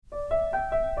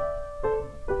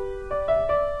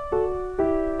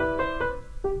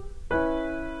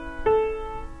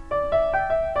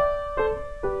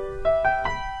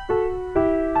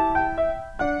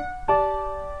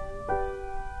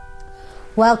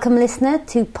Welcome, listener,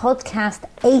 to podcast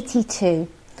 82.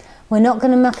 We're not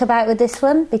going to muck about with this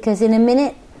one because in a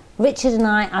minute, Richard and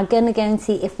I are going to go and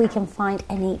see if we can find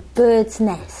any birds'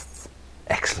 nests.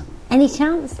 Excellent. Any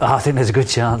chance? Oh, I think there's a good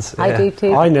chance. I do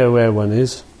too. I know where one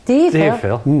is. Do you,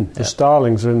 Phil? The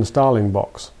starlings are in the starling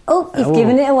box. Oh, he's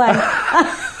given it away.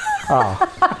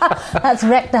 That's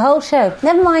wrecked the whole show.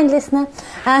 Never mind, listener.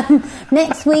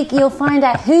 Next week you'll find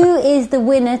out who is the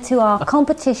winner to our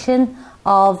competition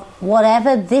of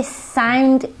whatever this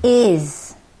sound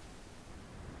is.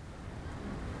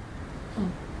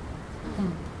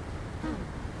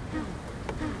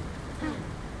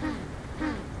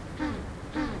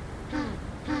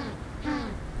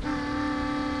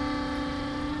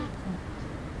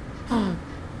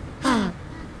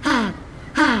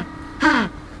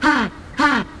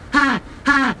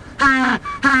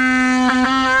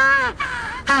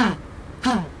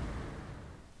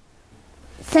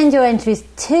 Send your entries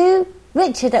to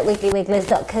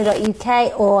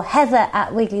richard@wigglyWigglers.co.uk or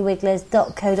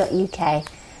heather@wigglyWigglers.co.uk.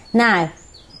 Now,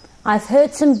 I've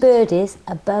heard some birdies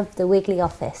above the Wiggly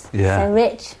office. Yeah. So,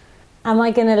 Rich, am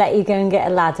I going to let you go and get a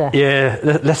ladder? Yeah,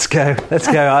 let's go. Let's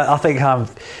go. I think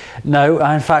no,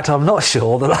 in fact, I'm not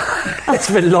sure that it's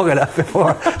been long enough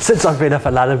since I've been up a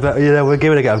ladder, but, we'll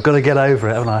give it a go. I've got to get over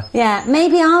it, haven't I? Yeah,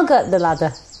 maybe I'll go up the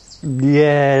ladder.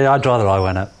 Yeah, I'd rather I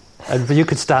went up. And you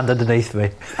could stand underneath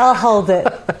me. I'll hold it.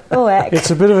 Oh, heck.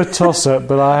 It's a bit of a toss-up,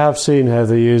 but I have seen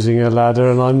Heather using a ladder,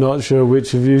 and I'm not sure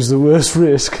which of you's the worst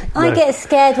risk. I get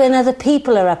scared when other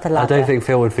people are up a ladder. I don't think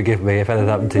Phil would forgive me if anything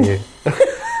happened to you.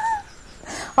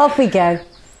 Off we go.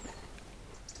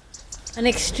 An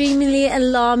extremely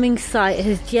alarming sight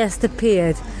has just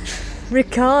appeared.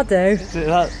 Ricardo...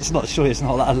 It's not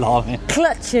that alarming.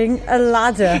 Clutching a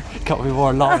ladder. Can't be more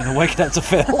alarming than waking up to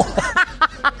Phil.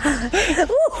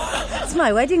 It's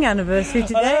my wedding anniversary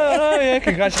today. Oh, yeah,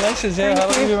 congratulations. Yeah, how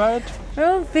long have you married?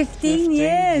 Oh, 15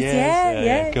 years.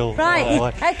 Yeah. Cool.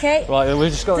 Right, okay. Right, we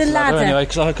just got the this ladder ladder anyway,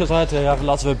 because I had to have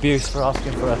lots of abuse for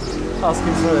asking for a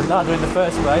ladder in the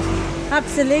first place.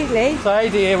 Absolutely. So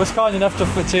AD here was kind enough to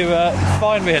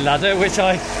find me a ladder, which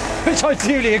I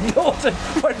duly ignored and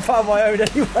went and found my own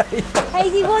anyway.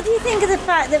 Heidi, what do you think of the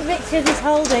fact that Richard is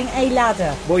holding a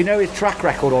ladder? Well, you know his track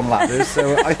record on ladders,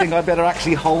 so I think I better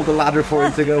actually hold a ladder for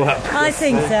him to go up. I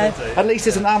think so. At least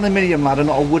it's an aluminium ladder,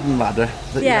 not a wooden ladder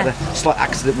that you had a slight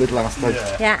accident with last time.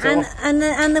 Yeah, So and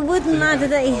the wooden ladder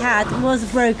that he had was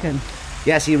broken.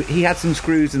 yes, he had some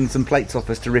screws and some plates off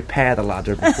us to repair the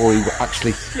ladder before he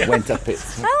actually went up it.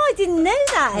 Oh, I didn't know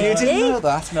that, Heidi. You didn't know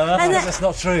that? No, that's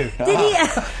not true.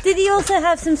 Did he also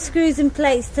have some screws and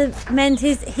plates to mend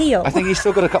his heel? I think he's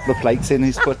still got a couple of plates in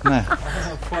his foot now.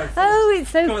 Oh, it's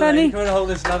so funny. You want to hold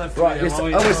this ladder for Right,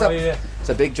 it's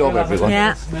a big job, everyone.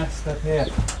 Yeah. Messed up here.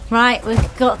 Right,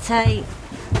 we've got a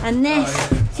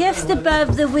nest just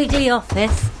above the Wiggly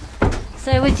office.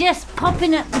 So we're just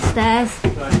popping up the stairs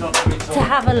to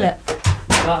have a look.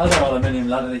 That other aluminium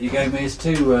ladder that you gave me is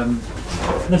too...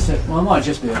 listen, well, I might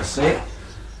just be able to see it.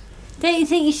 Don't you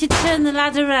think you should turn the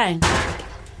ladder round? Put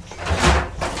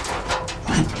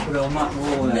it on that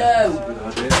wall there. No. That's a good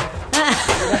idea.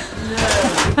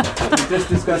 No. Just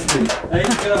disgusting. Hey,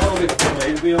 you're going to hold it for me.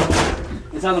 It'll be all...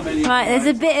 It's aluminium. Right, there's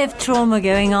a bit of trauma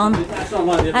going on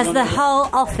as the whole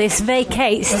office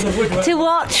vacates to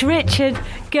watch Richard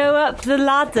go up the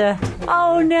ladder.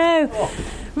 Oh no!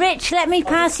 Rich, let me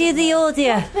pass you the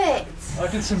audio. I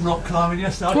did some rock climbing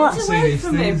yesterday. What? I didn't see these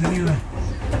things anyway.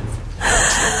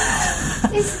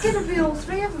 It's going to be all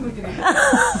three of them again.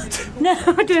 No,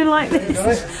 I don't like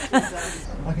this.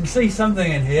 I can see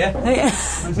something in here.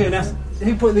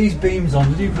 Who put these beams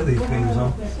on? Did you put these beams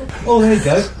on? Oh, there you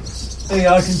go. There you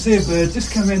go. I can see a bird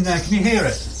just come in there. Can you hear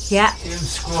it? Yeah. Hear them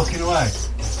squawking away.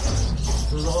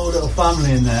 There's a whole little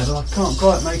family in there, but I can't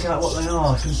quite make out what they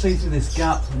are. I can see through this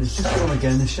gap, and it's just gone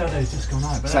again. The shadow's just gone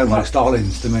out. But Sound like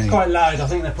starlings to me. quite loud. I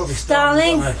think they're probably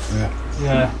Starlings?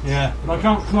 Yeah. But I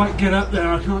can't quite get up there.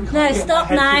 I can't quite No, get stop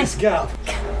my head now. through this gap.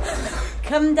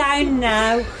 Come down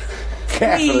now.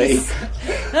 Carefully. Please.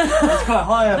 It's quite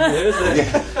high up here, isn't it?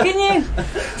 Can you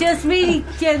just really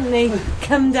gently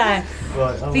come down?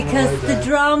 Right, I'm on Because my way the down.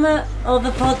 drama of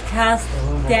the podcast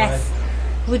on my death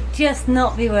would just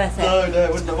not be worth it. No,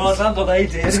 it wouldn't. Well, it's not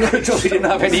AD. It's good job he didn't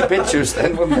have any pictures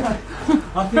then, wouldn't it?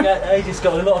 I think AD's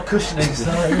got a lot of cushioning, so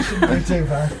it shouldn't be too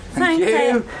bad.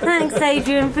 Thanks,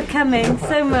 Adrian, for coming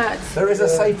so much. There is a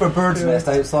safer bird's nest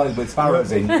outside with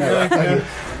sparrows in.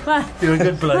 Well, You're a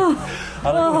good bloke.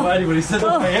 I don't know what anybody said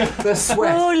up here. The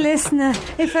sweat. oh, listener,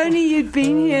 if only you'd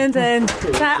been here then.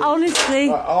 That honestly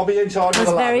I'll be in charge of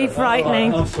was the very ladder. frightening.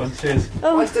 Nice one, cheers.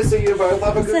 Nice to see you both.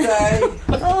 Have a good day.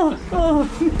 Oh,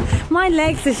 My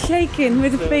legs are shaking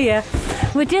with fear.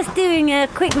 We're just doing a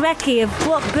quick recce of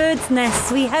what birds'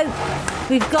 nests we hope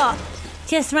we've got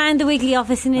just round the Wiggly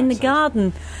office and in the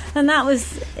garden. And that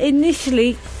was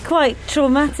initially quite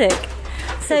traumatic.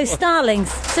 So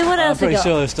starlings. So what else I'm we pretty got?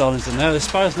 sure there's starlings in there. There's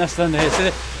sparrow's nest under here.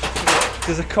 See,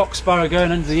 there's a cock sparrow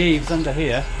going under the eaves under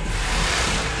here.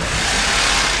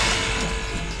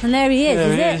 And there he is,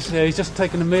 There he is is. it? Yeah, he's just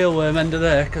taking a mealworm under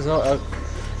there because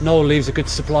Noel leaves a good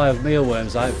supply of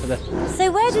mealworms out for the.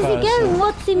 So where does he sparrows, go? so-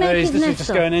 What's he Yeah, make he's his literally nest just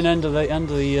of? going in under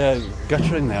the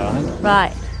guttering there, I think.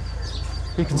 Right.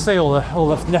 You can see all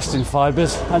the nesting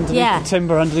fibres underneath Yeah. the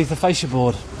timber, underneath the fascia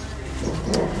board.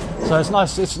 So it's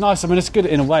nice. It's nice. I mean, it's good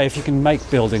in a way if you can make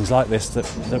buildings like this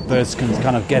that birds can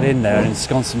kind of get in there and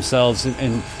ensconce themselves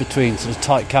in between sort of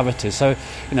tight cavities. So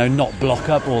not block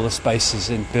up all the spaces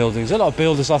in buildings. A lot of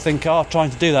builders, I think, are trying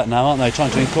to do that now, aren't they?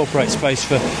 Trying to incorporate space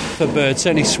for birds,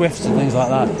 certainly swifts and things like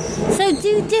that. So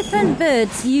do different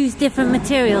birds use different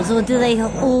materials, or do they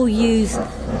all use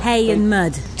hay and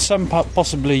mud? Some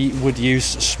possibly would use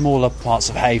smaller parts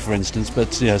of hay, for instance,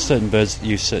 but certain birds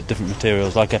use different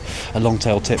materials. Like a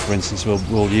long-tailed tit, for instance,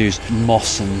 will use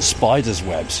moss and spiders'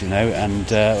 webs, and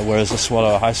whereas a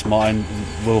swallow or house martin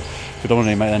will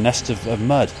predominantly make a nest of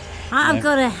mud. I've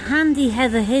got a handy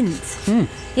heather hint.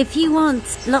 If you want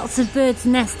lots of birds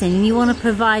nesting and you want to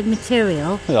provide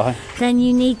material, Yeah. then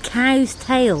you need cows'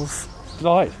 tails.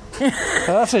 Right.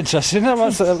 That's interesting.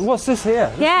 What's this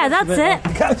here? Yeah, that's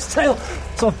it. Cow's tail.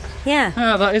 So,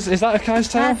 Yeah. is that a cow's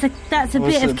tail? That's a Or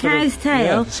bit is it of cow's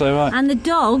tail. Yeah, so right. And the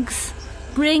dogs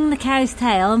bring the cow's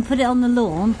tail and put it on the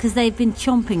lawn because they've been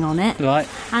chomping on it. Right.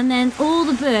 And then all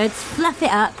the birds fluff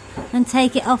it up and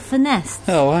take it off for nests.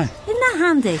 Oh, right. Isn't that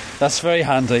handy? That's very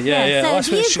handy. Yeah, Yeah, yeah. so Well,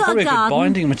 if it's you've got probably a a good garden-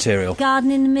 binding material.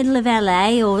 Garden in the middle of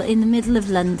LA or in the middle of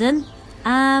London,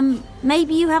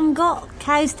 maybe you haven't got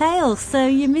cow's tails, so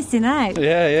you're missing out.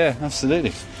 Yeah,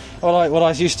 absolutely. Well, what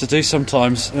I used to do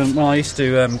sometimes when I used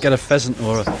to get a pheasant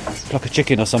or pluck a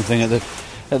chicken or something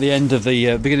at the end of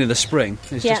the beginning of the spring,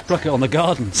 is Yeah. just pluck it on the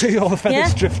garden. See all the feathers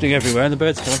Yeah. drifting everywhere, and the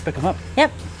birds come and pick them up.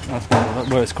 Yep, That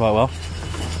works quite well.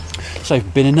 Safe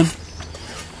binning them.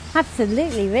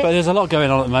 absolutely, Rick. But there's a lot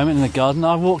going on at the moment in the garden.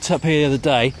 I walked up here the other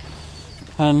day,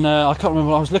 and I can't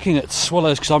remember. I was looking at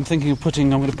swallows because I'm thinking of I'm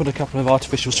going to put a couple of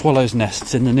artificial swallows'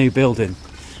 nests in the new building.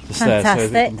 The stairs, so we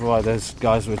Fantastic. can provide those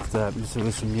guys with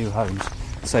some new homes,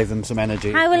 save them some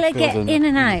energy. How will it build get them- in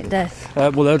and out, though?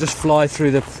 Well, they'll just fly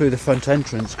through the front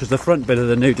entrance because the front bit of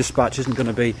the new dispatch isn't going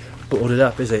to be boarded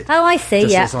up, is it? Oh, I see,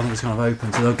 Just yeah. as long as it's kind of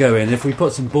open, so they'll go in. If we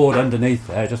put some board underneath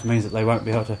there, it just means that they won't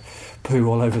be able to poo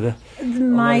all over the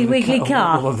My all over wiggly the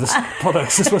car. All of the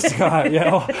products are supposed to go out,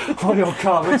 yeah, on your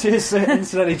car, which is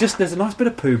incidentally there's a nice bit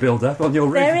of poo build up on your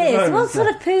roof. There at the is. moment, What so-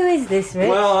 sort of poo is this, Rick?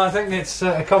 Well, I think it's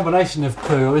a combination of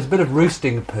poo. It's a bit of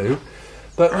roosting poo.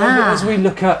 But as we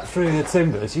look up through the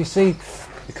timbers, you see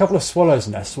a couple of swallows'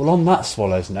 nests. Well, on that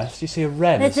swallow's nest, you see a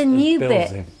wren. There's a is new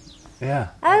building. Yeah.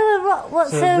 Oh, what's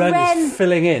So a the wren wren? is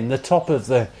filling in the top of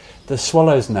the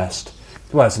swallow's nest.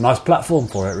 Well, it's a nice platform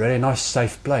for it, really. A nice,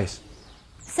 safe place.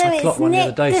 So I it's clocked one the other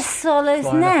nicked day the swallow's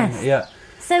flying up in nest. it, yeah.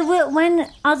 So when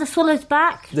are the swallows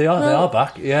back? They are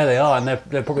back. Yeah, they are, and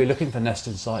they're probably looking for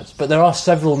nesting sites. But there are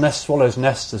several swallows'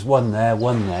 nests. There's one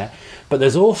there. But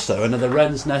there's also another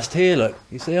wren's nest here. Look,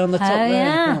 you see on the top there. in the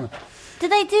yeah. corner. Do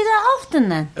they do that often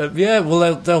then? Yeah, well,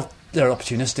 they're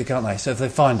opportunistic, aren't they? So if they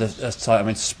find a site, I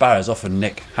mean, sparrows often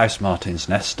nick house martins'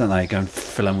 nests, don't they? Go and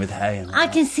fill them with hay. And I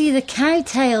can see the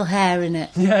cowtail hair in it.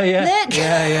 Yeah. Look.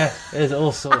 Yeah. There's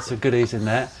all sorts of goodies in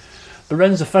there. But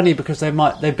wrens are funny because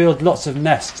they build lots of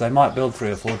nests. They might build 3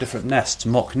 or 4 different nests,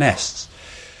 mock nests.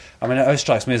 I mean, it always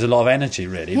strikes me as a lot of energy,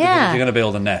 really. Because Yeah. if you're going to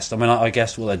build a nest, I mean, I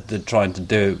guess what they're trying to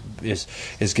do is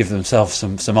give themselves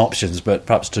some options, but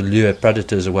perhaps to lure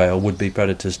predators away or would-be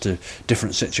predators to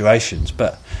different situations.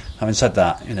 But having said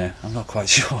that, I'm not quite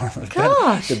sure of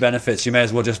Gosh. the benefits. You may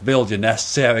as well just build your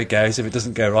nest, see how it goes. If it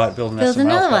doesn't go right, build a nest Build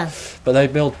somewhere another else. But they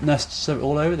build nests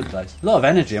all over the place. A lot of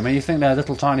energy. I mean, you think they're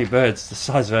little tiny birds the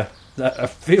size of a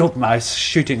field mouse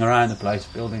shooting around the place,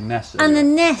 building nests. And the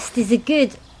everywhere. nest is a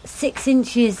good 6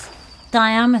 inches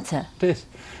diameter. It is.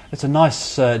 It's a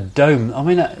nice dome. I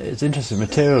mean, it's interesting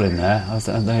material in there.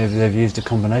 They've used a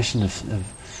combination of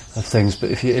things,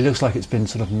 but it looks like it's been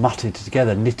sort of knitted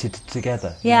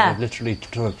together. Yeah. They've literally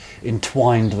sort of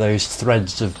entwined those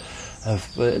threads of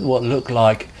what look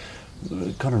like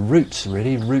kind of roots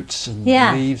and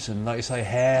Yeah. leaves and, like you say,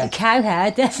 hair. Cow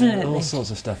hair, definitely. All sorts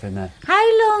of stuff in there.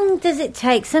 How long does it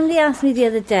take? Somebody asked me the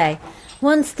other day,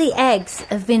 once the eggs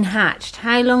have been hatched,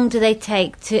 how long do they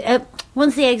take to...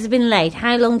 Once the eggs have been laid,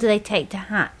 how long do they take to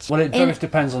hatch? Well, it both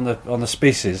depends on the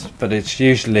species, but it's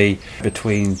usually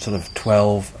between sort of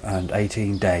 12 and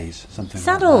 18 days, something Is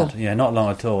like that all? that. Yeah, not long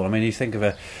at all. I mean, you think of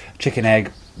a chicken egg,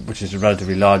 which is a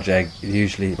relatively large egg,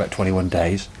 usually about 21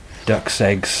 days. Ducks'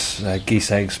 eggs,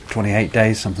 geese eggs, 28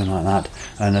 days, something like that.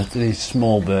 And these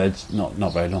small birds, not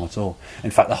very long at all.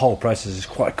 In fact, the whole process is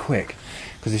quite quick.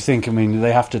 Because you think, I mean,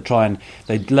 they have to try and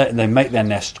they make their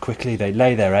nest quickly. They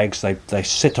lay their eggs. They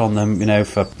sit on them,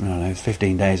 for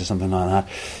 15 days or something like that.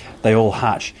 They all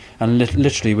hatch, and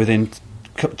literally within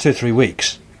 2 or 3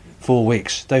 weeks, 4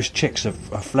 weeks, those chicks are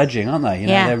fledging, aren't they?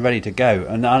 They're ready to go.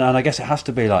 And I guess it has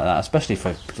to be like that, especially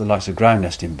for the likes of ground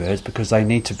nesting birds, because they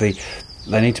need to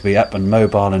be up and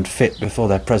mobile and fit before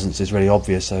their presence is really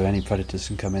obvious, so any predators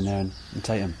can come in there and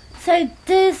take them. So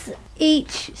does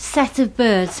each set of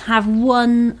birds have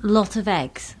one lot of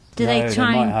eggs? Do they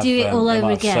try and do it all over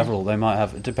again? Several. They might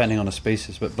have, depending on the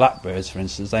species, but blackbirds, for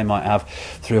instance, they might have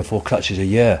 3 or 4 clutches a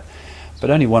year, but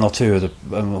only 1 or 2 of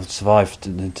them will survive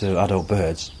into adult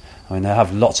birds. I mean, they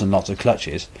have lots and lots of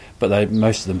clutches, but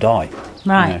most of them die.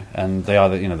 Right. And they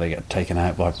either, they get taken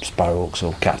out by sparrowhawks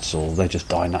or cats, or they just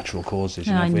die natural causes.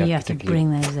 I knew you have to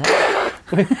bring those up.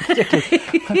 Well,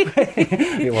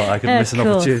 I could miss an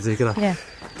opportunity, could I? Yeah.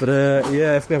 But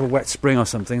if we have a wet spring or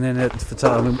something, then I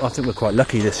think we're quite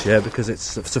lucky this year, because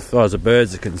it's, as far as the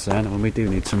birds are concerned, we do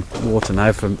need some water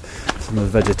now from some of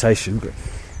the vegetation. But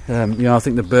I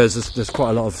think the birds, there's quite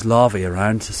a lot of larvae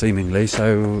around, seemingly.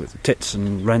 So tits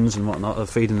and wrens and whatnot are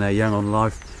feeding their young on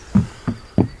live.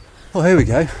 Oh, here we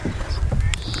go.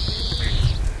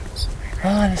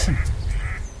 Oh, listen.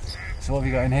 So what have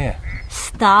you got in here?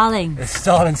 Starlings. There's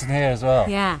starlings in here as well.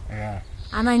 Yeah. Yeah.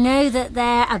 And I know that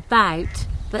they're about,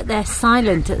 but they're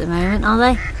silent at the moment, are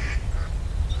they?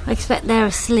 I expect they're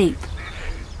asleep.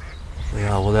 They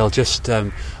are. Well, they'll just.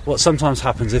 What sometimes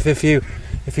happens if you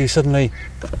suddenly.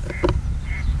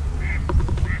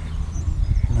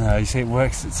 No, you see, it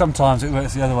works. Sometimes it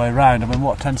works the other way around. I mean,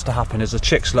 what tends to happen is the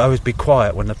chicks will always be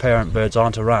quiet when the parent birds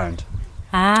aren't around.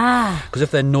 Ah. Because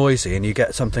if they're noisy, and you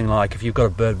get something like, if you've got a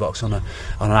bird box on an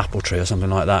apple tree or something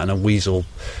like that, and a weasel,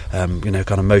 kind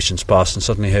of motions past, and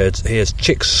suddenly hears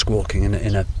chicks squawking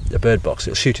in a bird box,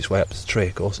 it'll shoot its way up the tree,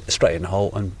 of course, straight in the hole,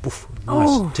 and woof,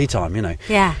 nice tea time,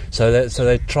 Yeah. So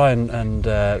they try and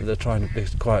they're trying to be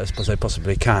as quiet as they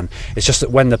possibly can. It's just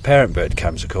that when the parent bird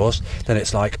comes, of course, then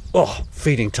it's like,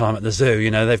 feeding time at the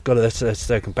zoo. They've got they're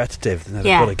so competitive, they've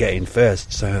got to get in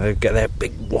first. So they get their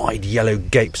big wide yellow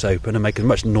gapes open and make as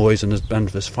much noise and as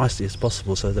feisty as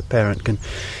possible, so the parent can.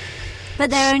 But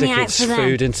they're only stick out its for them.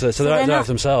 food into, so they're out for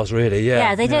themselves, really. Yeah.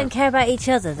 Yeah, they don't care about each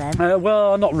other then.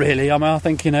 Well, not really. I mean, I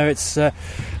think it's. I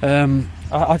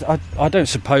don't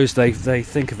suppose they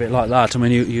think of it like that. I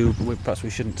mean, perhaps we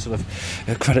shouldn't sort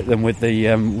of credit them with the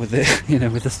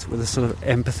sort of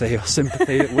empathy or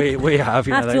sympathy that we have.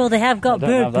 After all, they have got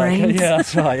bird brains. Yeah,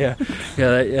 that's right.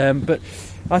 Yeah. But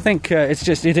I think it's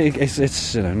just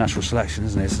it's natural selection,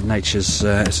 isn't it?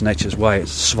 It's nature's way.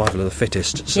 It's survival of the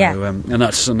fittest. So, yeah. And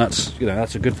that's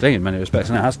that's a good thing in many respects,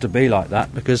 and it has to be like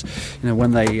that, because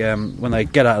when they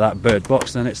get out of that bird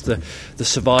box, then it's the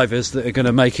survivors that are going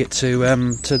to make it to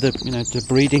the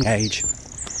breeding age.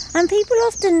 And people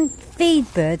often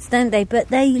feed birds, don't they? But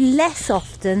they less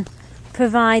often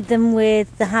provide them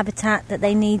with the habitat that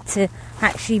they need to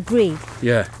actually breed.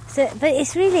 Yeah. So, but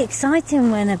it's really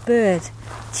exciting when a bird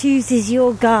chooses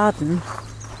your garden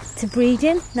to breed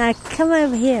in. Now, come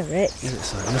over here, Rich.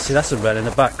 Yeah, see, that's a wren in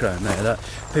the background there. That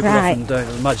people often don't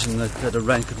imagine that a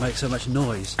wren could make so much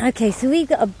noise. Okay, so we've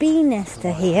got a bee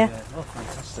nester here. Yeah. Oh,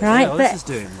 fantastic. Right, but this is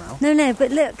doing well. No,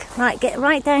 but look, right, get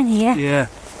right down here. Yeah.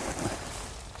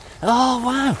 Oh,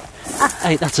 wow.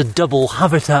 Hey, that's a double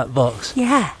habitat box.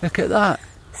 Yeah. Look at that.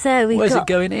 So Where's it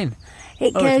going in?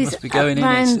 It goes it must be going in.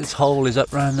 Its hole is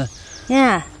up round the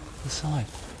side.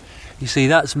 You see,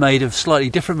 that's made of slightly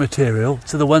different material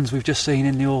to the ones we've just seen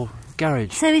in your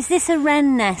garage. So is this a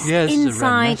wren nest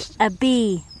inside a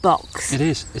bee box? It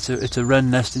is. It's a wren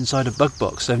nest inside a bug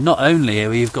box. So not only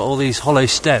here you've got all these hollow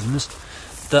stems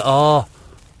that are,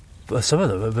 well, some of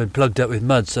them have been plugged up with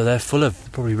mud, so they're full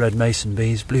of probably red mason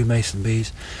bees, blue mason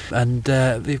bees, and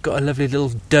you've got a lovely little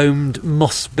domed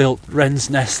moss-built wren's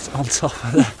nest on top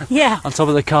of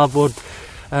the cardboard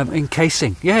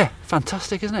encasing. Yeah,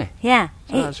 fantastic, isn't it? Yeah.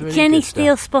 So really Jenny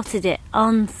Steele spotted it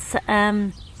on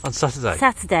Saturday.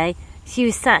 Saturday, she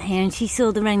was sat here and she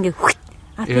saw the wren go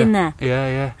up in there.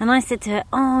 Yeah. And I said to her,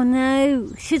 "Oh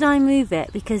no, should I move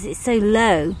it because it's so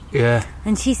low?" Yeah.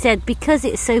 And she said, "Because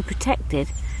it's so protected,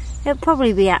 It'll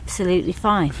probably be absolutely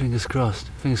fine. Fingers crossed.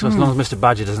 As long as Mr.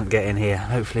 Badger doesn't get in here.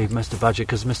 Hopefully Mr. Badger,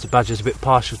 because Mr. Badger's a bit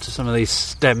partial to some of these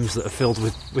stems that are filled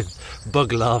with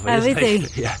bug larvae. Oh, is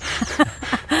he? Yeah.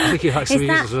 I think he likes to use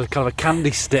it as a kind of a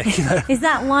candy stick, you know. Is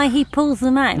that why he pulls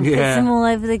them out and puts them all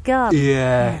over the garden?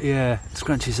 Yeah.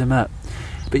 Scrunches them up.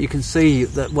 But you can see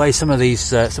that way some of these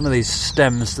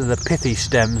stems, the pithy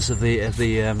stems of the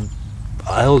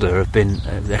elder, have been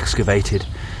excavated.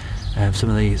 Some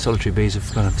of the solitary bees,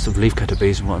 sort of leafcutter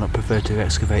bees and whatnot, prefer to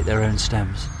excavate their own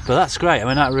stems. But that's great. I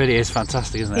mean, that really is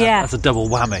fantastic, isn't it? Yeah. That's a double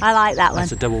whammy. I like that one.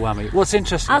 That's a double whammy. What's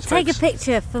interesting? I'll take a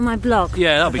picture for my blog.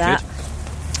 Yeah, that'll be good.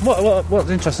 What's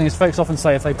interesting is folks often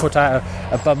say if they put out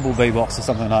a bumblebee box or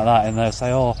something like that, and they'll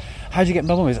say, "Oh, how do you get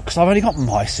bumblebees?" Because I've only got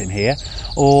mice in here.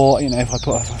 Or, you know, if I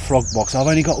put a frog box, I've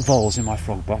only got voles in my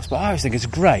frog box. But I always think it's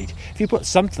great. If you put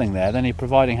something there, then you're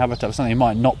providing habitat for something. It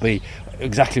might not be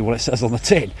exactly what it says on the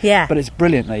tin. Yeah. But it's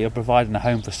brilliant that you're providing a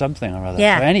home for something or other.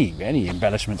 Yeah. So any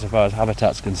embellishment as far as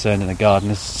habitat's concerned in a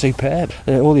garden is superb.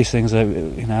 All these things are,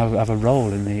 you know, have a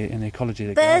role in the ecology of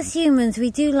the But garden. as humans, we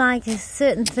do like a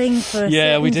certain thing for a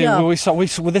certain we do. job.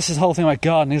 Well, this is the whole thing about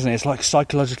gardening, isn't it? It's like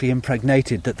psychologically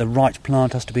impregnated that the right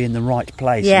plant has to be in the right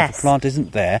place. Yes. And if the plant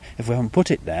isn't there, if we haven't put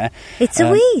it there, It's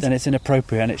a weed. Then it's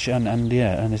inappropriate, and it's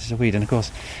a weed. And of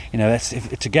course, you know,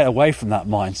 to get away from that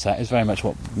mindset is very much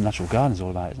what natural gardening is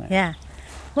all about, isn't it? Yeah.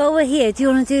 Well, we're here. Do you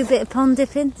want to do a bit of pond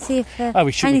dipping? See if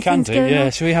We can anything's do. going Yeah.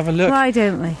 on? Shall we have a look? Why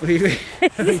don't we?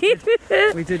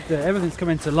 We did. Everything's come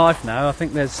into life now. I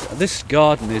think this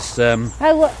garden is.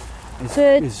 What?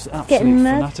 Bird Is absolutely getting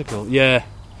mad? fanatical. Yeah.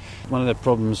 One of the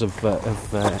problems of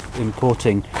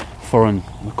importing foreign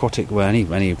aquatic,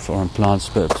 any foreign plants,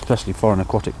 but especially foreign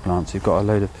aquatic plants, you've got a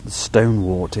load of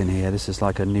stonewort in here. This is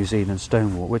like a New Zealand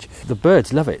stonewort, which the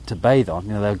birds love it to bathe on.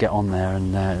 You know, they'll get on there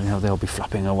and they'll be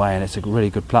flapping away, and it's a really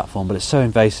good platform. But it's so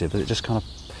invasive that it just kind of,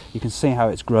 you can see how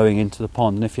it's growing into the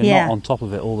pond, and if you're not on top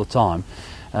of it all the time,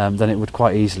 then it would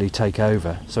quite easily take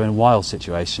over. So in a wild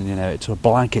situation, you know, it sort of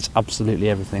blankets absolutely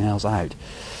everything else out.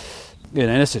 You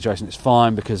know, in this situation it's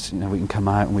fine because, you know, we can come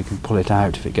out and we can pull it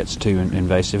out if it gets too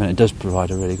invasive, and it does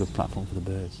provide a really good platform for the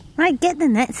birds. Right, get the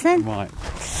nets then. Right.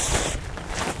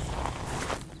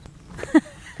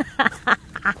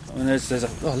 And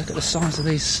look at the size of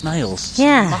these snails.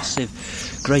 Yeah.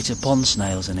 Massive greater pond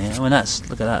snails in here. I mean, look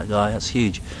at that guy, that's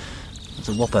huge. That's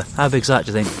a whopper. How big's that,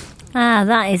 do you think?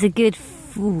 That is a good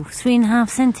 3.5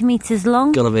 centimetres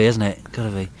long. Gotta be, isn't it?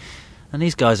 Gotta be. And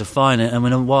these guys are fine. I mean,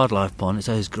 in a wildlife pond, it's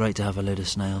always great to have a load of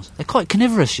snails. They're quite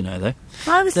carnivorous, you know, though.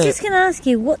 I was just going to ask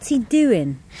you, what's he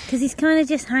doing? Because he's kind of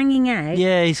just hanging out.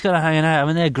 Yeah, he's kind of hanging out. I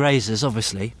mean, they're grazers,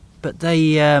 obviously. But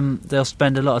they'll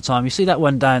spend a lot of time. You see that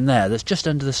one down there that's just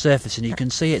under the surface, and you can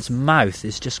see its mouth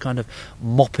is just kind of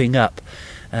mopping up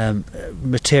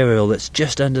material that's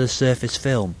just under the surface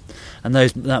film. And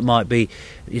that might be,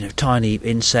 you know, tiny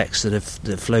insects that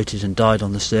floated and died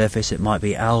on the surface. It might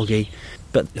be algae.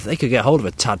 But if they could get hold of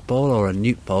a tadpole or a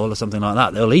newt pole or something like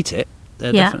that, they'll eat it.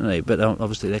 Definitely. But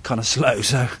obviously they're kind of slow.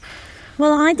 So.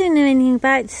 Well, I don't know anything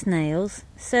about snails.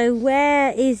 So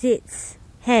where is its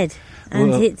head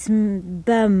and its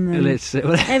bum and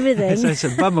everything? It's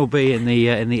a bumblebee in the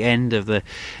end of the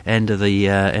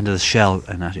shell.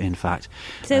 In fact,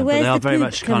 so where's the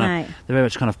poop come out? They're very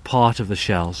much kind of part of the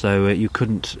shell. So you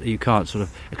can't sort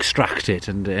of extract it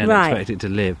and expect it to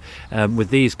live. With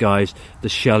these guys, the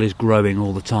shell is growing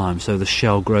all the time. So the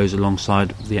shell grows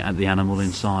alongside the animal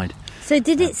inside. So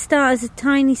did it start as a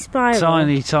tiny spiral?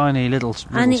 Tiny little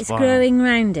and it's spiral. Growing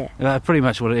round it? Pretty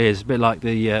much what it is. A bit like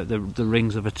the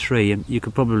rings of a tree. And you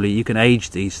can age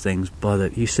these things by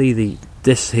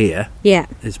this here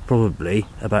is probably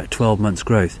about 12 months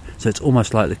growth. So it's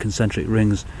almost like the concentric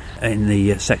rings in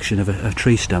the section of a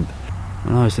tree stump.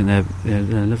 And I always think they're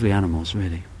lovely animals,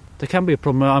 really. There can be a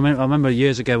problem. I remember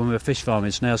years ago when we were fish farming,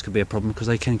 snails could be a problem because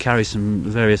they can carry some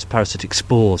various parasitic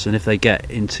spores, and if they get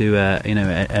into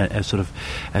a sort of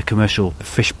a commercial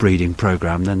fish breeding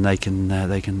program, then they can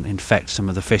infect some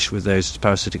of the fish with those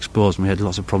parasitic spores. And we had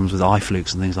lots of problems with eye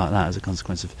flukes and things like that as a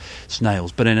consequence of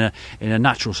snails. But in a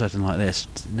natural setting like this,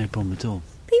 no problem at all.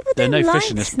 People don't like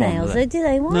fish in this snails, pond, though, do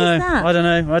they? Why no, is that?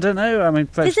 I don't know. I mean,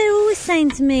 because they're always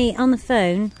saying to me on the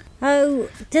phone, "Oh,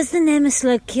 does the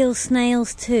nemeslug kill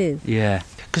snails too?" Yeah,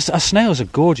 because snails are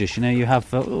gorgeous. You know, you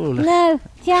have no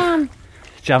jam.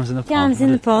 Jam's in the pond. Jam's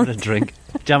in the pond. What a drink.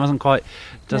 Jam doesn't quite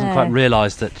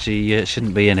realise that she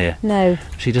shouldn't be in here. No.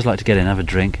 She does like to get in, have a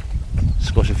drink,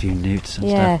 squash a few newts and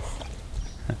stuff.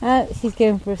 Oh, she's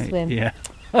going for a swim. Yeah.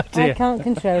 Oh, dear. I can't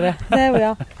control her. There we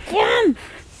are. Jam!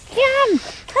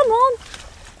 Come on.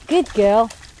 Good girl.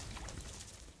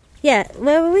 Yeah,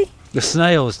 where were we? The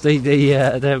snails,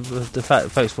 the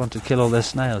folks want to kill all their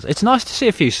snails. It's nice to see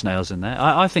a few snails in there.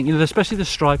 I think, especially the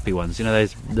stripy ones.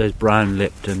 Those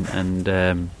brown-lipped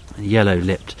and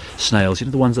yellow-lipped snails.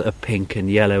 The ones that are pink and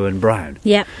yellow and brown.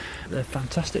 Yeah. They're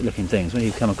fantastic-looking things. When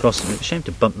you come across them, it's a shame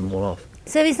to bump them all off.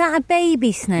 So is that a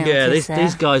baby snail? Yeah,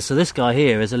 these guys. So this guy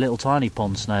here is a little tiny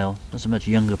pond snail. That's a much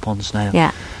younger pond snail.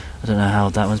 Yeah. I don't know how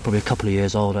old that one's. Probably a couple of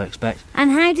years old, I expect.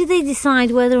 And how do they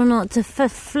decide whether or not to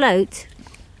float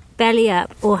belly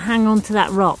up or hang on to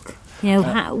that rock?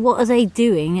 What are they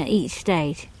doing at each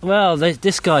stage? Well,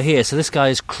 this guy here, so this guy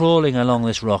is crawling along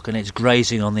this rock and it's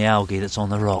grazing on the algae that's on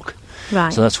the rock.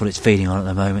 Right. So that's what it's feeding on at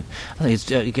the moment. I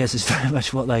guess it's very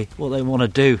much what they want to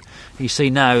do. You see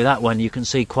now, that one, you can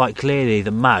see quite clearly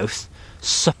the mouth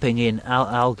supping in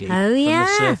algae from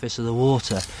the surface of the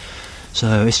water.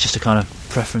 So it's just a kind of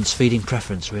feeding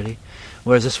preference, really.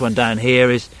 Whereas this one down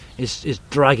here is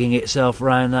dragging itself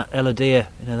round that elodea,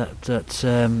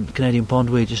 that Canadian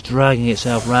pondweed, just dragging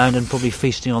itself round and probably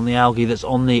feasting on the algae that's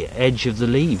on the edge of the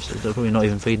leaves. They're probably not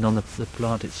even feeding on the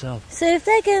plant itself. So if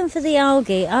they're going for the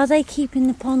algae, are they keeping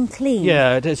the pond clean?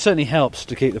 Yeah, it certainly helps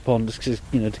to keep the pond,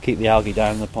 to keep the algae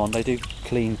down in the pond. They do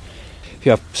clean. If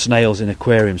you have snails in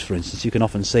aquariums, for instance, you can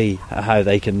often see how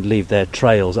they can leave their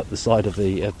trails up the side of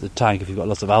the tank if you've got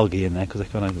lots of algae in there, because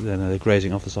they're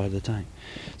grazing off the side of the tank.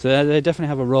 So they definitely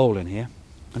have a role in here.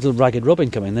 A little ragged robin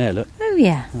coming there, look. Oh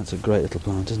yeah. That's a great little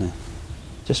plant, isn't it?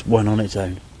 Just one on its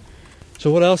own.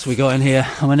 So what else have we got in here?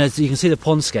 I mean, as you can see, the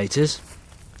pond skaters.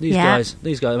 These guys,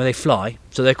 they fly,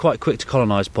 so they're quite quick to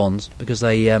colonise ponds because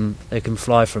they can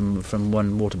fly from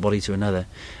one water body to another,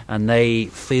 and they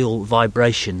feel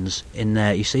vibrations in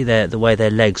there. You see the way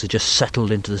their legs are just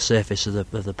settled into the surface of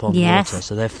the pond water,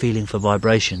 so they're feeling for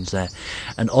vibrations there.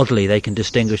 And oddly, they can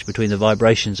distinguish between the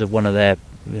vibrations of one of their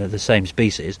the same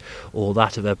species or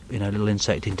that of a little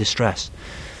insect in distress.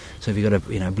 So if you've got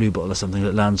a bluebottle or something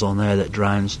that lands on there that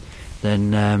drowns,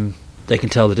 then they can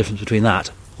tell the difference between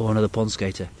that or another pond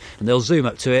skater, and they'll zoom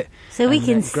up to it, so we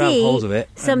can grab see hold of it,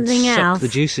 something and else. suck the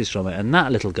juices from it. And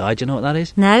that little guy, do you know what that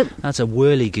is? No. That's a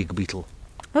whirligig beetle.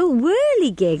 Oh,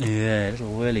 whirligig. Yeah, a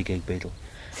little whirligig beetle.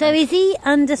 So is he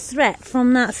under threat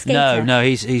from that skater? No,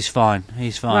 he's fine.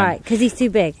 He's fine. Right, because he's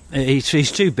too big.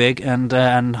 He's too big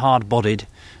and hard-bodied,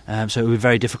 so it would be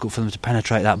very difficult for them to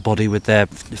penetrate that body with their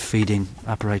feeding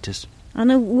apparatus. And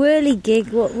a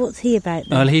whirligig, what's he about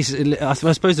then? Well, I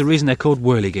suppose the reason they're called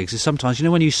whirligigs is sometimes,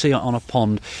 when you see it on a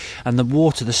pond and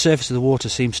the surface of the water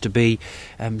seems to be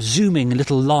zooming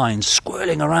little lines,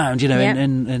 swirling around,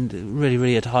 and really,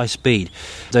 really at high speed.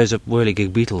 Those are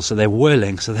whirligig beetles, so they're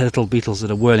whirling, so they're little beetles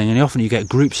that are whirling, and often you get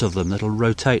groups of them that'll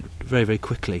rotate very, very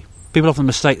quickly. People often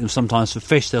mistake them sometimes for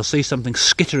fish. They'll see something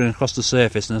skittering across the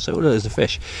surface and they'll say, oh, look, there's a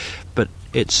fish. But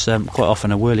it's quite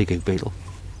often a whirligig beetle.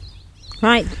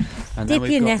 Right, and dip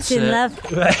your net in, love.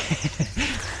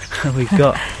 We've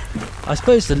got, I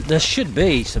suppose there should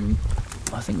be some,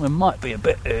 I think we might be a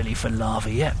bit early for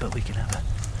larvae yet, but we can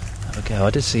have a go.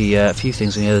 I did see a few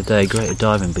things the other day, greater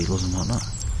diving beetles and whatnot.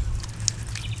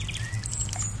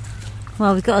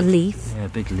 Well, we've got a leaf. Yeah, a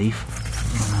big leaf.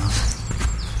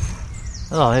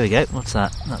 Oh, there we go. What's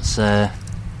that? That's a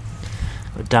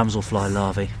damselfly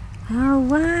larvae. Oh,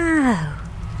 wow.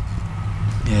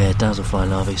 Yeah, damselfly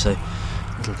larvae, so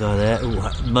little guy there. Ooh,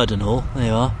 mud and all, there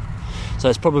you are. So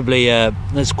it's probably,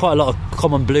 there's quite a lot of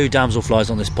common blue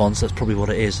damselflies on this pond, so that's probably what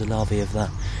it is, the larvae of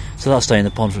that. So that'll stay in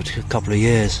the pond for a couple of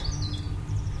years.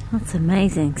 That's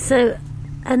amazing. So,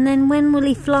 and then when will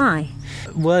he fly?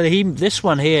 Well, this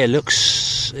one here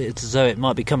looks as though it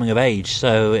might be coming of age,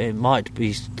 so it might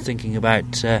be thinking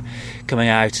about coming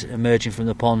out, emerging from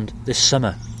the pond this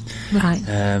summer. Right.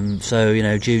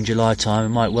 So, June, July time, it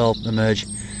might well emerge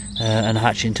and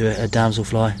hatch into a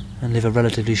damselfly and live a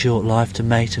relatively short life to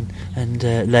mate and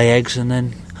lay eggs and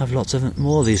then have lots of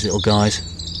more of these little guys.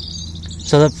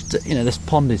 So, this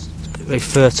pond is very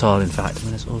fertile, in fact. I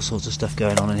mean, there's all sorts of stuff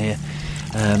going on in here.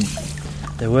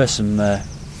 There were some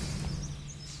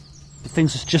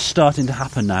things that's just starting to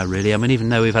happen now, really. I mean, even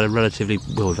though we've had an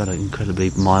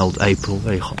incredibly mild April,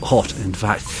 very hot, in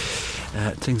fact.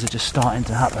 Things are just starting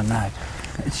to happen now.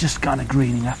 It's just kind of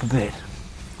greening up a bit.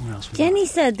 What else? Jenny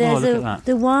said there's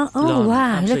wow,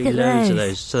 look at loads of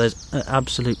those. So there's an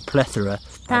absolute plethora of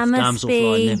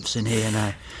damselfly nymphs in here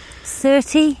now.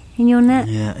 30 in your net?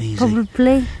 Yeah, easy.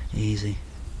 Probably. Easy.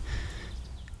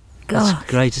 Gosh. That's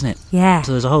great, isn't it? Yeah.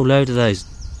 So there's a whole load of those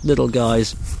little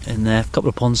guys in there, a couple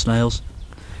of pond snails.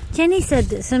 Jenny said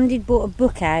that somebody bought a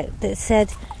book out that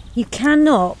said you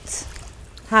cannot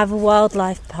have a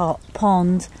wildlife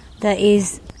pond that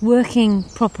is working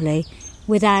properly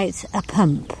without a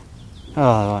pump.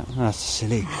 Oh, right. That's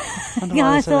silly. Yeah,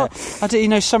 I thought...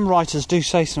 some writers do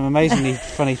say some amazingly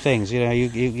funny things. You know, you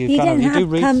You kind don't of, you have do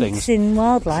read pumps things. in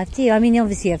wildlife, do you? I mean,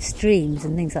 obviously you have streams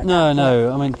and things like that.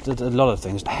 No. I mean, a lot of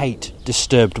things hate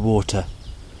disturbed water.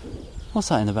 What's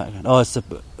that in the background? Oh, it's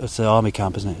the army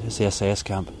camp, isn't it? It's the SAS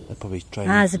camp. They're probably training.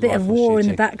 There's a bit of war in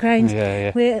the background.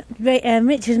 Yeah.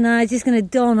 Richard and I are just going to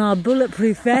don our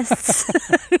bulletproof vests.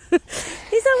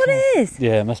 Is that what it is?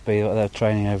 Yeah, it must be. They're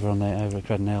training over at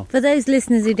Credden Hill. For those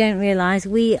listeners who don't realise,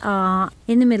 we are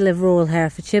in the middle of rural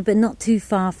Herefordshire, but not too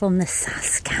far from the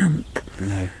SAS camp.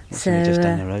 No, it's So just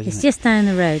down the road. it's just down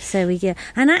the road. So we go.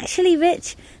 And actually,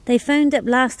 Rich, they phoned up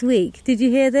last week. Did you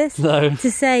hear this? No.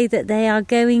 To say that they are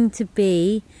going to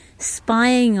be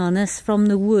spying on us from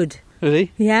the wood.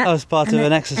 Really? Yeah. Oh, as part of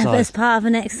an exercise. As part of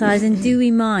an exercise, and do we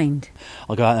mind?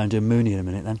 I'll go out there and do a moonie in a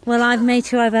minute then. Well, I've made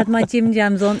sure I've had my gym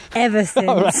jams on ever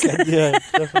since. Yeah,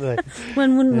 definitely.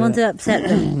 One wouldn't want to upset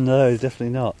them. No,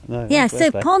 definitely not. No. Yeah,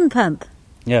 so pond pump.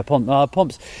 Yeah,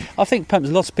 pumps. I think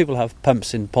pumps. Lots of people have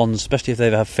pumps in ponds, especially if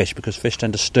they have fish, because fish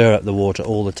tend to stir up the water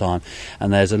all the time,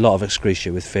 and there's a lot of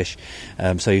excretia with fish.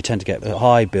 So you tend to get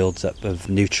high builds up of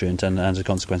nutrient, and as a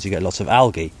consequence, you get lots of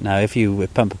algae. Now, if you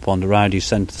pump a pond around, you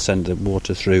send the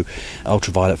water through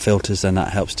ultraviolet filters, then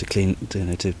that helps to clean,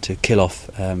 to kill off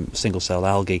single-cell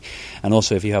algae. And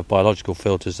also, if you have biological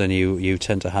filters, then you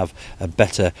tend to have a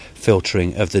better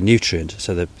filtering of the nutrient,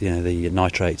 so that the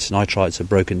nitrites are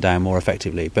broken down more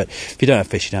effectively. But if you don't have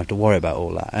fish, you don't have to worry about all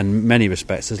that. And in many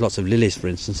respects, there's lots of lilies, for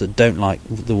instance, that don't like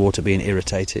the water being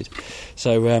irritated.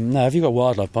 So, no, if you've got a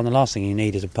wildlife pond, the last thing you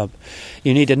need is a pump.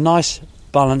 You need a nice,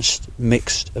 balanced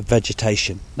mix of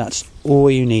vegetation. That's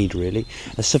all you need, really.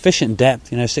 A sufficient depth,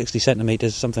 60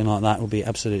 centimetres, something like that will be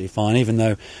absolutely fine, even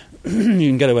though you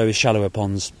can get away with shallower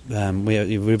ponds.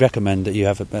 We recommend that you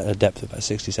have a depth of about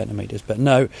 60 centimetres. But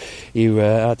no,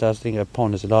 I think a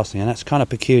pond is the last thing, and that's kind of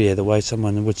peculiar, the way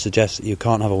someone would suggest that you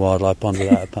can't have a wildlife pond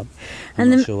without a pump. I'm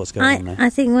not sure what's going on there.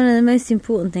 I think one of the most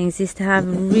important things is to have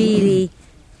really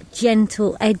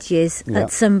gentle edges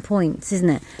at some points,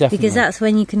 isn't it? Definitely. Because that's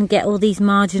when you can get all these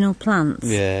marginal plants.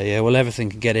 Yeah. Well,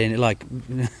 everything can get in, like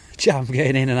jam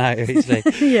getting in and out easily.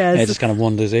 Yes. It just kind of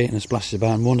wanders in and splashes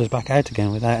about and wanders back out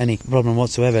again without any problem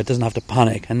whatsoever. It doesn't have to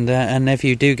panic. And if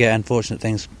you do get unfortunate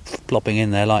things plopping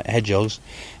in there, like hedgehogs,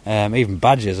 even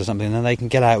badgers or something, then they can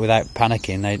get out without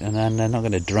panicking, and then they're not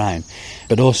going to drown.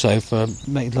 But also for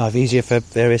make life easier for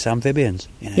various amphibians.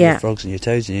 Your frogs and your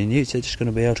toads and your newts, they're just going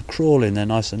to be able to crawl in there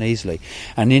nice and easily.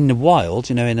 And in the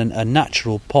wild, in a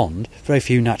natural pond, very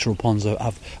few natural ponds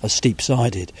are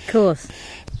steep-sided. Of course.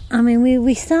 I mean,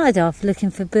 we started off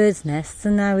looking for birds' nests,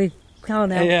 and now we've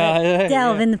gone out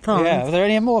delve in the pond. Yeah, are there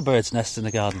any more birds' nests in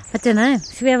the garden? I don't know.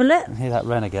 Should we have a look? I hear that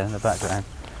wren again in the background.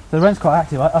 The wren's quite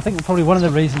active. I think probably one of the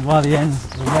reasons why the wrens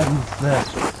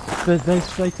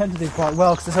they tend to do quite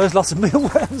well, because there's always lots of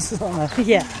mealworms, aren't there?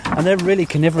 Yeah. And they're really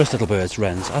carnivorous little birds,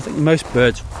 wrens. I think most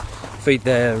birds feed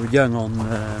their young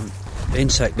on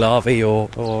insect larvae or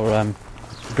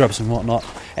grubs and whatnot.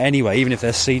 Anyway, even if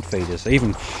they're seed feeders,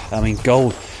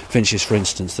 goldfinches, for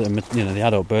instance, the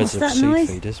adult birds are seed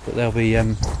feeders, but they'll be.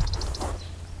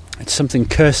 It's something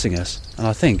cursing us, and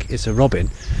I think it's a robin,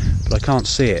 but I can't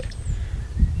see it.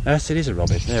 Yes, it is a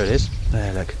robin. There it is.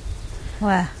 There, look.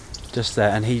 Where? Just there,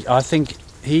 and I think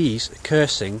he's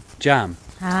cursing Jam.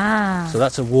 Ah. So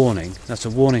that's a warning. That's a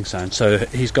warning sound. So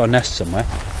he's got a nest somewhere,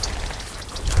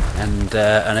 and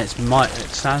it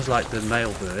sounds like the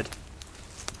male bird.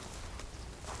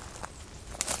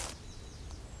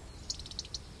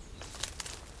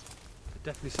 It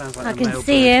definitely sounds like the male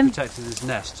bird protecting his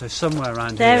nest. So somewhere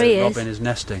around here, Robin is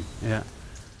nesting. Yeah.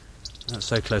 That's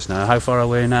so close now. How far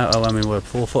away now? Oh, I mean, we're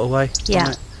 4 foot away.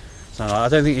 Yeah. So I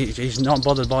don't think he's not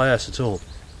bothered by us at all.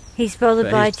 He's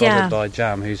bothered by Jam. He's bothered by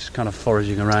Jam, who's kind of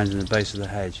foraging around in the base of the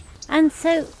hedge. And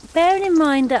so, bearing in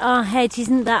mind that our hedge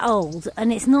isn't that old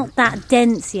and it's not that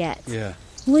dense yet,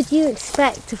 would you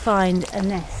expect to find a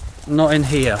nest? Not in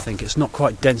here, I think. It's not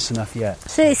quite dense enough yet.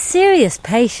 So it's serious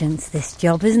patience, this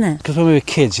job, isn't it? Because when we were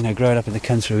kids, growing up in the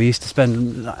country, we used to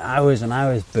spend hours and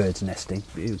hours birds nesting.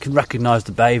 You can recognise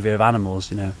the behaviour of animals,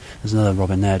 There's another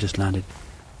robin there, just landed.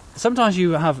 Sometimes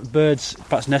you have birds,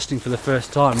 perhaps nesting for the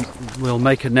first time, will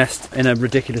make a nest in a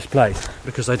ridiculous place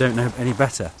because they don't know any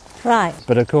better. Right.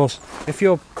 But of course, if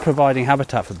you're providing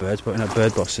habitat for birds, putting up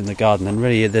bird boxes in the garden, then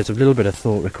really there's a little bit of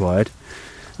thought required.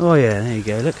 Oh yeah, there you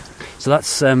go, look. So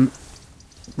that's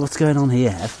what's going on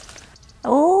here.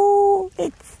 Oh,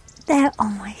 it's there. Oh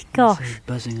my gosh. It's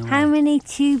buzzing away. How many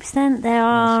tubes then there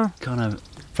are? There's kind of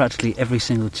practically every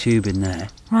single tube in there.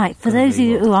 Right, for those of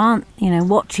you who aren't,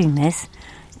 watching this,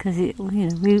 because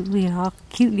we are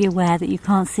acutely aware that you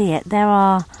can't see it, there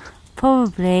are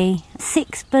probably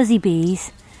 6 buzzy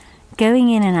bees going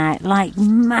in and out like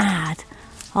mad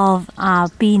of our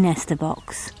bee nester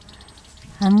box.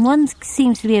 And one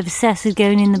seems to be obsessed with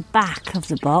going in the back of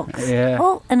the box. Yeah.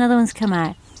 Oh, another one's come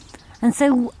out. And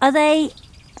so are they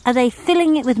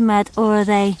filling it with mud, or are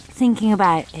they thinking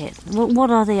about it? What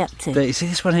are they up to? You see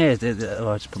this one here? I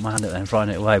just put my hand up there and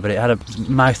frightened it away, but it had a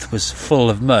mouth was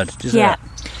full of mud. Do you see that?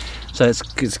 So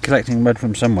it's collecting mud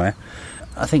from somewhere.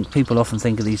 I think people often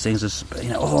think of these things as,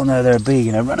 oh no, they're a bee,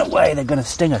 run away, they're going to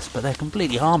sting us, but they're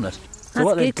completely harmless. So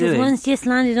That's good, because one's just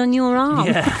landed on your arm.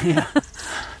 Yeah.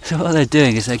 So what they're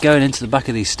doing is they're going into the back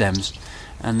of these stems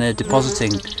and they're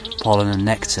depositing pollen and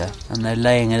nectar, and they're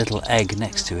laying a little egg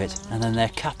next to it, and then they're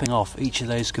capping off each of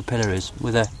those capillaries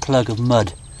with a plug of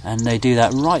mud, and they do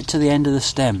that right to the end of the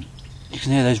stem. You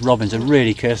can hear those robins are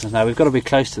really cursing us now. We've got to be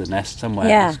close to the nest somewhere.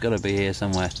 Yeah. It's got to be here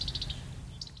somewhere.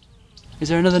 Is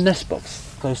there another nest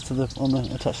box close to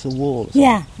attached to the wall?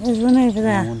 Yeah, there's one over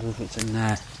there. I wonder if it's in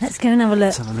there. Let's go and have a look.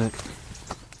 Let's have a look.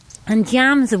 And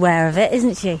Jam's aware of it,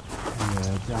 isn't she?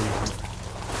 Yeah, Jam.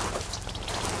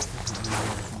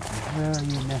 Where are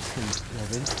you nesting,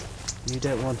 Robin? You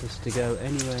don't want us to go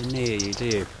anywhere near you, do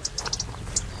you?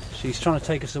 She's trying to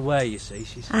take us away, you see.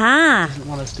 She doesn't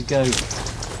want us to go.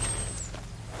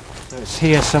 So it's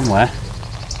here somewhere.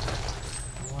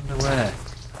 I wonder where.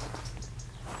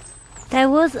 There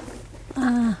was...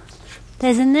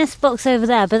 there's a nest box over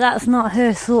there, but that's not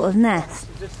her sort of nest.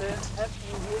 Is this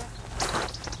empty in here?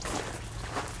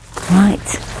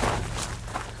 Right.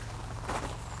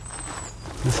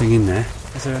 Nothing in there.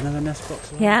 Is there another nest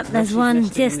box? Yeah, there's one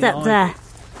just up there.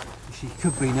 She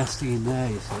could be nesting in there,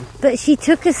 you see. But she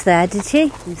took us there, did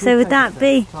she? So would that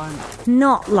be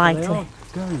not likely? They are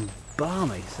going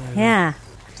balmy. So yeah.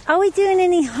 Are we doing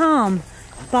any harm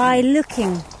by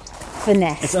looking for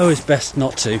nests? it's always best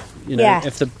not to. Yeah.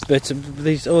 If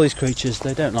all these creatures,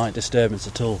 they don't like disturbance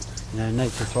at all.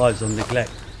 Nature thrives on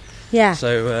neglect. Yeah.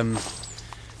 So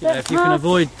if you can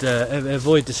avoid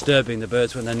disturbing the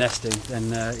birds when they're nesting, then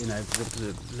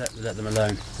let them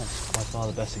alone. That's by far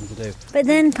the best thing to do. But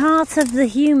then part of the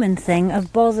human thing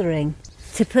of bothering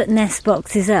to put nest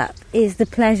boxes up is the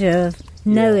pleasure of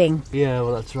knowing. Yeah,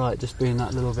 well that's right. Just being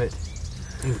that little bit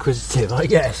inquisitive, I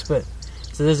guess. But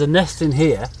so there's a nest in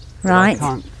here. Right. I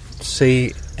can't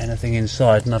see anything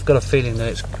inside, and I've got a feeling that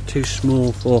it's too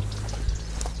small for.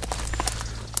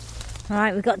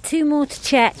 Right, we've got 2 more to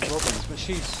check. Robins, but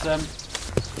she's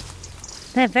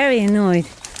They're very annoyed.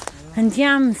 And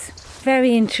Jam's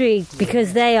very intrigued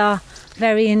because they are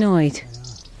very annoyed.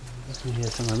 here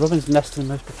somewhere. Robins nest in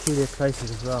the most peculiar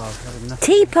places as well.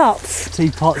 Teapots.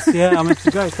 Teapots, yeah. I mean, it's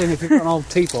a great thing if you've got an old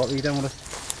teapot that you don't want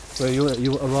to,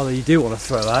 you do want to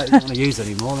throw out, you don't want to use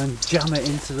anymore, then jam it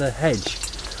into the hedge.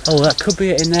 Oh, that could be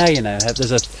it in there, you know.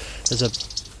 There's a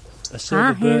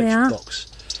silver birch box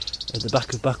at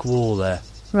the back wall there.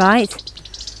 Right.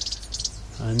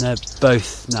 And they're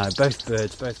both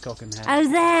birds, both cock and hen.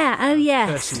 Oh, there. Oh,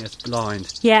 yes. Cursing us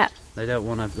blind. Yeah. They don't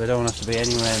want us to be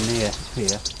anywhere near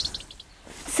here.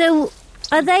 So,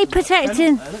 are they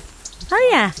protecting? Oh,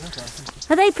 yeah.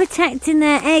 Are they protecting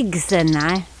their eggs then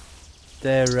now?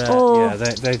 They're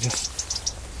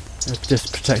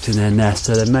just protecting their nest.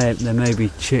 So there may be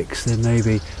chicks. There may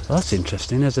be. Well, that's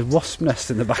interesting. There's a wasp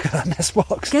nest in the back of that nest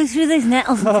box. Go through those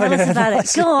nettles and tell us about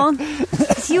it. Go on.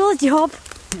 It's your job.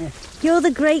 Yeah. You're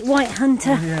the great white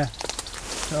hunter. Yeah.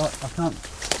 So I'm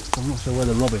not sure where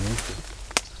the robin is.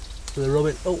 So the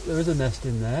robin. Oh, there is a nest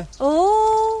in there.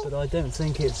 Oh. But I don't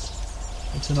think it's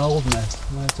an old nest.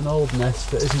 No, it's an old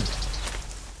nest that isn't.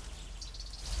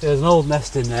 There's an old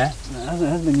nest in there. It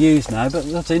hasn't been used now, but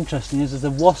what's interesting is there's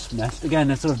a wasp nest. Again,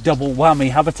 a sort of double whammy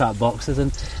habitat box. There's a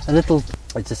little.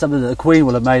 It's something that the queen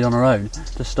will have made on her own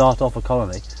to start off a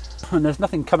colony. And there's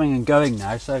nothing coming and going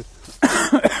now, so.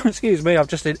 Excuse me, I've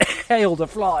just inhaled a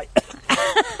fly.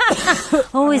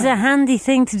 Always a handy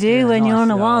thing to do when you're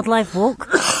on a wildlife walk.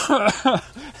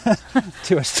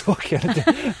 Too much talking.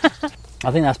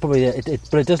 I think that's probably it,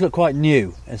 but it does look quite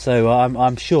new. So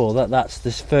I'm sure that's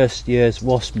this first year's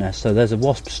wasp nest. So there's a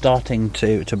wasp starting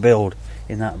to build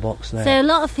in that box there. So a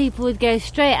lot of people would go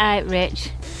straight out,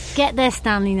 Rich, get their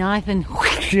Stanley knife and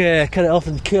yeah, cut it off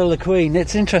and kill the queen.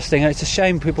 It's interesting. It's a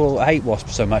shame people hate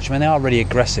wasps so much. I mean, they are really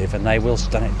aggressive and they will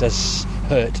sting. It does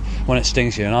hurt when it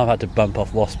stings you, and I've had to bump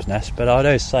off wasps' nests. But I'd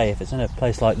always say if it's in a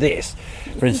place like this,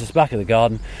 for instance, back of the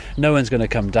garden, no one's going to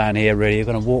come down here really. You're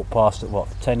going to walk past it,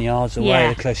 10 yards away,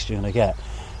 the closest you're going to get.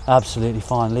 absolutely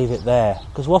fine. Leave it there,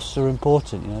 because wasps are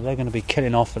important. They're going to be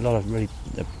killing off a lot of really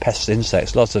pest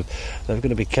insects. They're going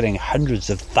to be killing hundreds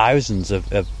of thousands of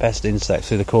pest insects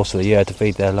through the course of the year to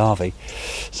feed their larvae.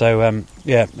 So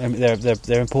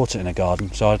they're important in a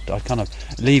garden. So I kind of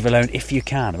leave alone if you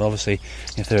can. But obviously,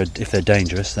 if they're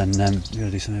dangerous, then you've got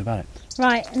to do something about it.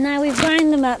 Right, now we've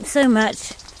ground them up so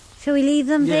much. Shall we leave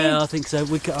them be? Yeah, I think so. I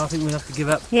think we'll have to give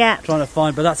up trying to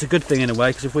find, but that's a good thing in a way,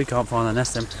 because if we can't find the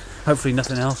nest, then hopefully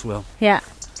nothing else will. Yeah.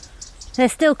 They're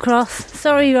still cross.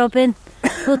 Sorry, Robin.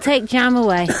 We'll take Jam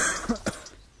away.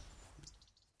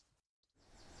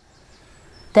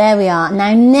 There we are.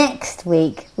 Now, next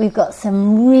week, we've got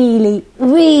some really,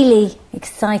 really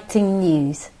exciting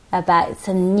news about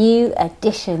some new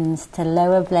additions to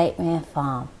Lower Blakemere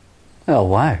Farm. Oh,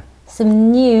 wow.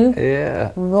 Some new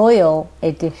royal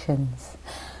additions.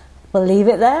 We'll leave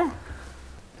it there.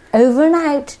 Over and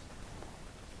out.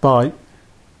 Bye.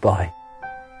 Bye.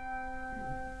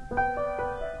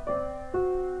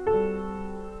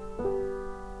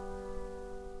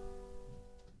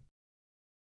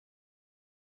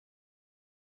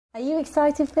 Are you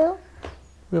excited, Phil?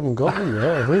 We haven't got them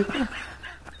yet, have we?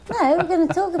 No, we're going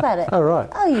to talk about it. Oh, right.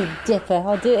 Oh, you dipper.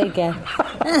 I'll do it again.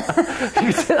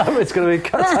 You said it's going to be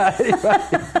cut out anyway.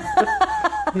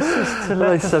 Are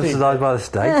they subsidised by the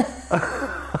state?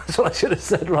 That's what I should have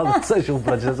said rather than social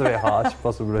budget. That's a bit harsh,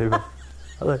 possibly. But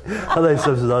are they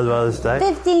subsidised by the state?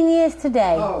 15 years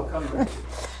today. Oh, come on.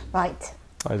 Right.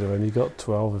 I'd have only got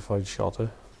 12 if I'd shot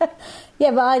her.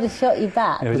 Yeah, but I'd have shot you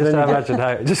back. Yeah,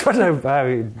 just imagine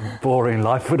how boring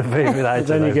life would have been without you.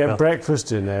 Then you get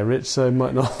breakfast in there, Rich, so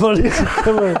might not want to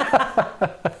come in.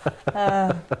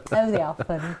 Oh, they are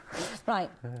funny. Right.